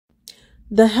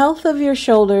The health of your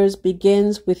shoulders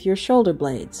begins with your shoulder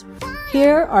blades.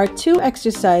 Here are 2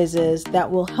 exercises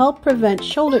that will help prevent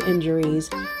shoulder injuries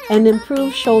and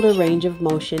improve shoulder range of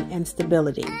motion and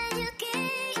stability.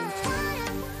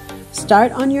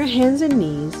 Start on your hands and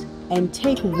knees and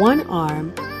take one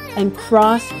arm and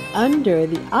cross under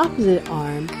the opposite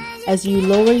arm as you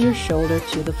lower your shoulder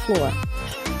to the floor.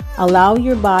 Allow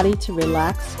your body to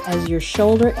relax as your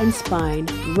shoulder and spine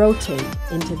rotate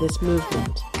into this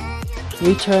movement.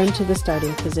 Return to the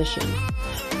starting position.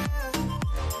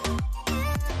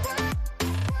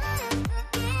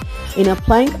 In a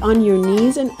plank on your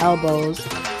knees and elbows,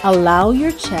 allow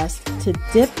your chest to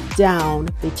dip down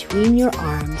between your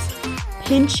arms,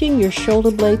 pinching your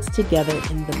shoulder blades together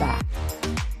in the back.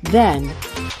 Then,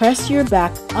 press your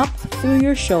back up through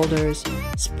your shoulders,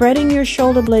 spreading your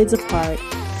shoulder blades apart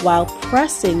while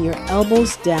pressing your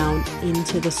elbows down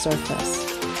into the surface.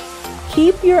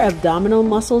 Keep your abdominal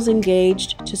muscles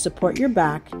engaged to support your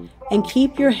back and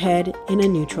keep your head in a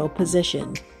neutral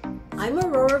position. I'm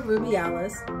Aurora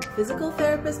Rubiales, physical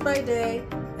therapist by day,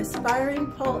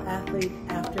 aspiring pole athlete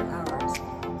after hours.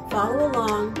 Follow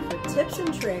along for tips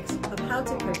and tricks of how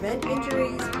to prevent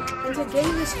injuries and to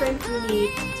gain the strength you need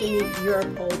to meet your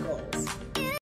pole goals.